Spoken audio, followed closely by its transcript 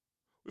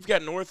We've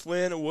got North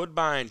Linn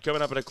Woodbine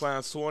coming up in a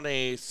Class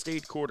 1A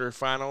state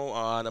quarterfinal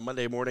on a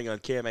Monday morning on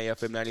KMA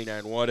FM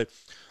 99.1.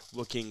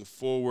 Looking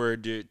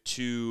forward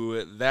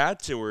to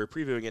that. We're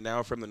previewing it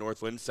now from the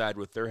North Linn side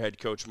with their head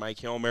coach, Mike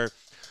Hilmer.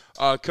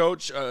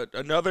 Coach,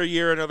 another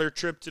year, another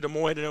trip to Des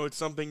Moines. I know it's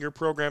something your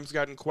program's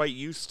gotten quite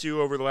used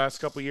to over the last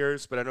couple of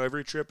years, but I know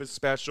every trip is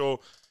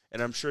special,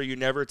 and I'm sure you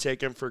never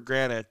take them for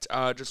granted.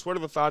 Just what are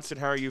the thoughts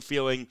and how are you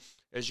feeling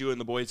as you and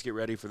the boys get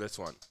ready for this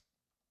one?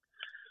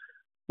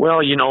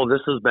 Well,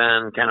 this has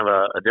been kind of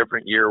a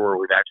different year where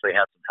we've actually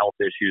had some health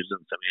issues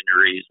and some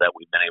injuries that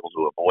we've been able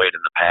to avoid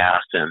in the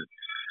past, and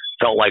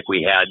felt like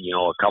we had,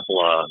 a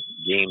couple of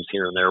games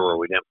here and there where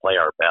we didn't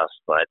play our best,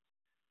 but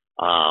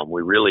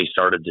we really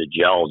started to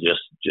gel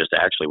just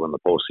actually when the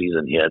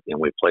postseason hit, and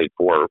we played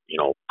four,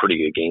 pretty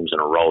good games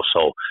in a row.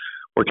 So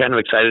we're kind of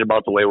excited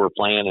about the way we're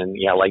playing, and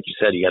yeah, like you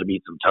said, you got to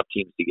beat some tough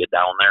teams to get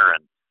down there,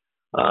 and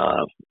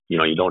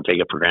you don't take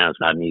it for granted.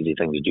 It's not an easy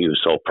thing to do.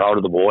 So proud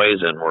of the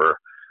boys, and we're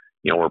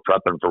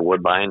prepping for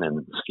Woodbine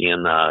and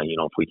seeing,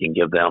 if we can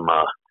give them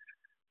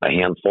a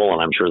handful,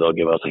 and I'm sure they'll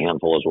give us a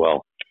handful as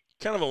well.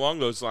 Kind of along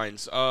those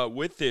lines,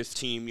 with this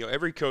team,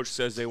 every coach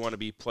says they want to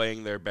be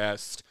playing their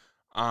best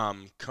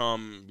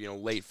come,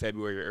 late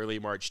February or early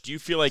March. Do you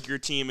feel like your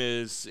team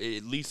is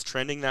at least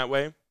trending that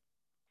way?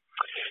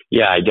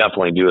 Yeah, I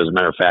definitely do. As a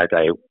matter of fact,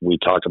 we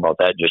talked about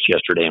that just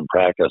yesterday in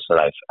practice,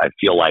 that I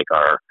feel like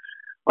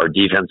our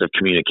defensive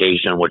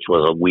communication, which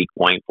was a weak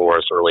point for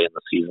us early in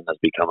the season, has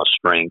become a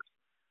strength.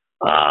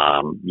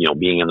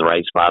 Being in the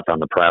right spots on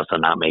the press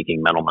and not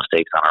making mental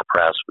mistakes on our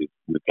press,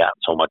 we've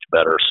gotten so much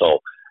better. So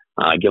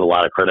I give a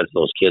lot of credit to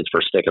those kids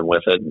for sticking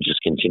with it and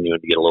just continuing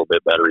to get a little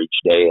bit better each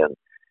day. And,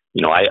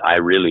 I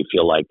really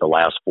feel like the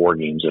last four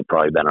games have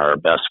probably been our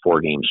best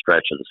four-game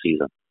stretch of the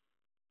season.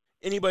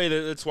 Anybody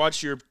that's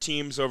watched your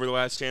teams over the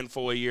last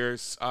handful of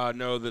years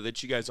know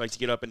that you guys like to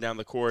get up and down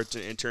the court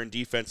and turn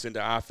defense into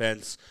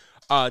offense.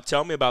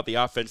 Tell me about the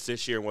offense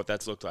this year and what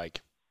that's looked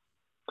like.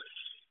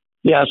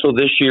 Yeah, so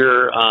this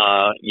year,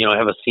 I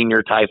have a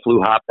senior Ty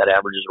Fluhop that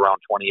averages around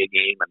 20 a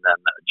game, and then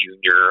a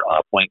junior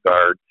point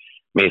guard,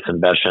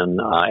 Mason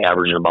Beshen,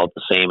 averaging about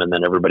the same, and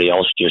then everybody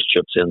else just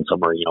chips in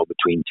somewhere,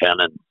 between 10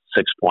 and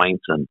 6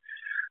 points. And,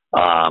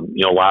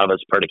 a lot of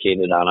it's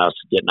predicated on us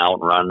getting out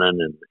and running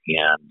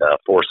and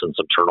forcing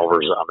some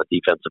turnovers on the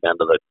defensive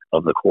end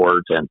of the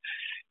court. And,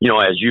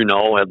 as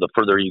the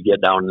further you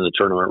get down in the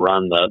tournament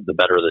run, the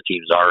better the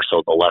teams are.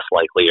 So the less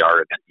likely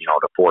are,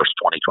 to force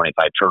 20,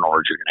 25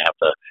 turnovers. You're going to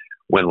have to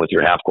win with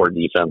your half-court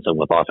defense and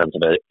with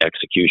offensive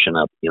execution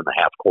up in the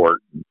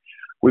half-court.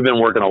 We've been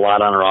working a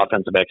lot on our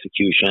offensive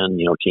execution.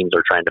 Teams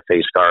are trying to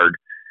face guard,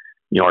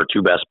 our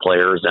two best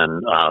players,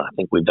 and I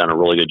think we've done a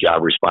really good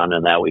job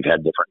responding to that. We've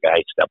had different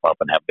guys step up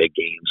and have big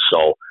games.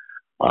 So,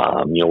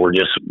 we're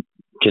just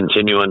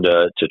continuing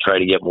to try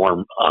to get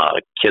more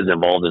kids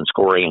involved in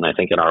scoring. And I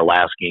think in our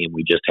last game,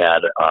 we just had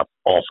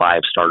all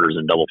five starters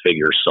in double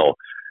figures. So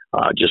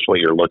just what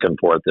you're looking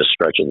for at this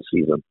stretch of the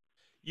season.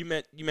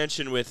 You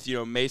mentioned with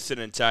Mason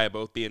and Ty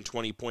both being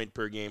 20-point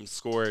per game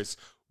scores.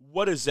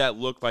 What does that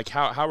look like?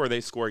 How are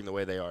they scoring the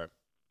way they are?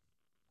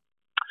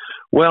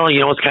 Well,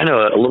 it's kind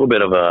of a little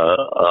bit of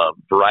a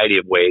variety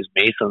of ways.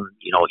 Mason,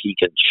 he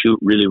can shoot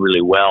really,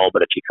 really well,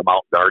 but if you come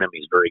out and guard him,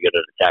 he's very good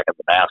at attacking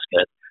the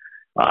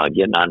basket,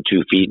 getting on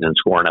 2 feet and then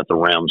scoring at the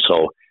rim.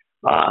 So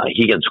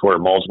he can score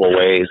in multiple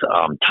ways.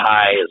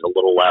 Ty is a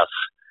little less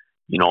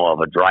of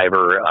a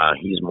driver.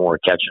 He's more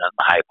catching at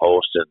the high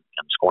post and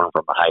scoring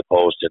from the high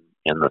post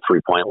and the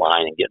 3-point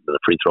line and getting to the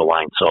free throw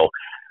line. So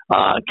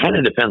kind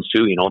of depends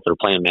too, if they're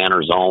playing man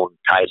or zone.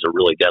 Ty's a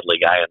really deadly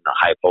guy in the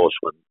high post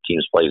when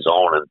teams play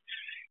zone, and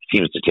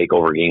seems to take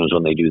over games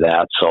when they do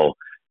that. So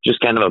just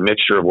kind of a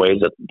mixture of ways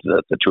that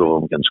the two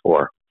of them can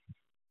score.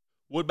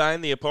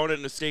 Woodbine, the opponent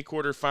in the state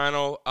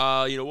quarterfinal,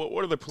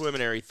 what are the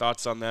preliminary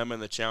thoughts on them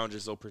and the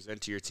challenges they'll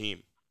present to your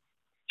team?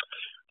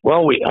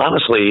 Well, we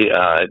honestly,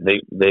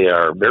 they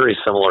are very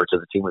similar to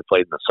the team we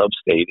played in the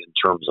sub-state in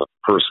terms of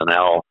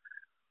personnel.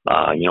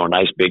 A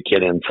nice big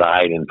kid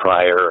inside and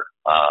Pryor,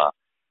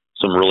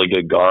 some really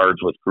good guards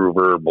with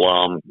Gruber,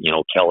 Blum,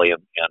 Kelly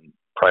and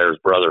Pryor's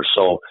brother.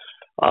 So,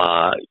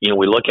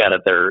 we look at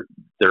it,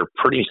 they're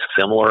pretty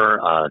similar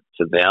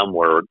to them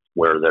where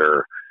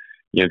they're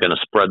going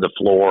to spread the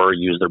floor,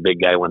 use their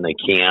big guy when they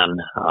can,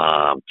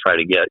 try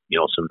to get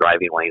some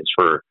driving lanes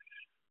for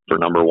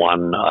number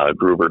one,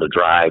 Gruber to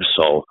drive.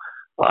 So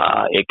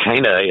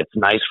it's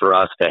nice for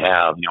us to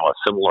have a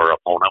similar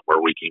opponent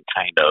where we can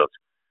kind of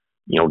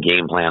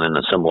game plan in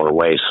a similar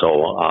way.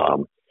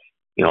 So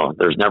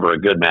there's never a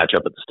good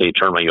matchup at the state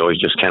tournament. You always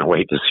just kind of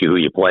wait to see who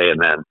you play,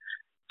 and then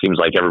seems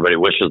like everybody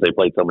wishes they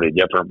played somebody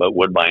different. But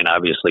Woodbine,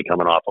 obviously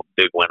coming off a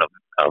big win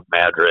of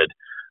Madrid,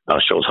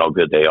 shows how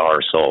good they are.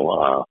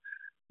 So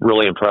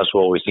really impressed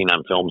with what we've seen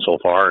on film so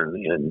far,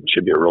 and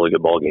should be a really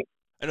good ball game.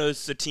 I know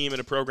this is a team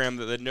and a program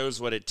that knows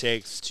what it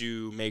takes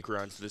to make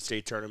runs to the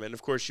state tournament.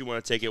 Of course, you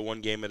want to take it one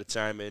game at a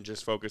time and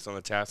just focus on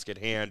the task at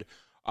hand.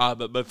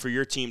 But for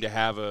your team to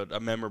have a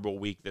memorable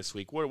week this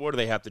week, what do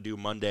they have to do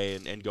Monday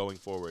and going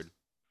forward?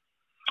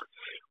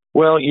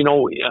 Well,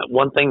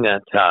 one thing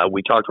that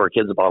we talk to our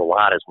kids about a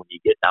lot is when you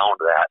get down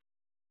to that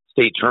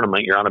state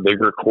tournament, you're on a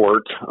bigger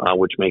court,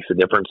 which makes a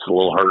difference. It's a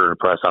little harder to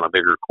press on a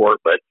bigger court,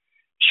 but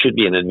should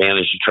be an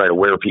advantage to try to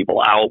wear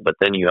people out. But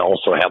then you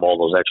also have all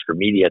those extra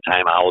media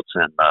timeouts,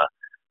 and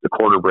the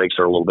quarter breaks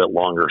are a little bit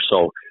longer.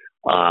 So,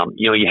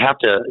 you have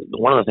to.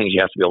 One of the things you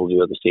have to be able to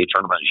do at the state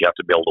tournament is you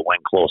have to be able to win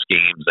close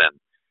games and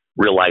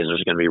realize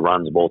there's going to be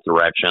runs both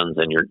directions,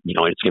 and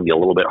it's going to be a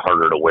little bit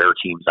harder to wear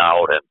teams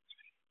out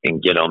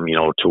and get them,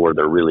 to where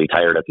they're really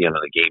tired at the end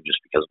of the game just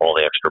because of all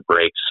the extra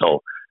breaks.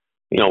 So,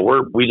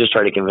 we just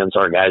try to convince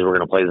our guys we're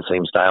going to play the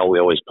same style we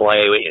always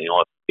play.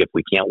 If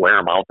we can't wear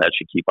them out, that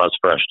should keep us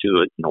fresh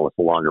too, with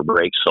the longer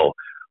breaks. So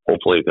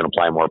hopefully we can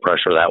apply more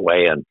pressure that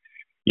way. And,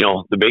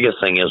 the biggest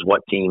thing is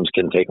what teams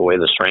can take away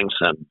the strengths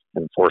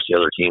and force the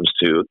other teams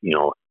to,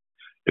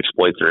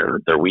 exploit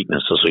their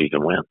weaknesses so you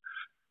can win.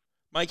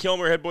 Mike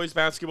Hilmer, head boys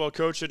basketball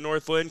coach at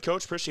North Linn.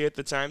 Coach, appreciate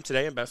the time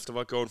today and best of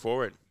luck going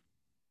forward.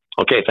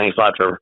 Okay, thanks a lot, Trevor.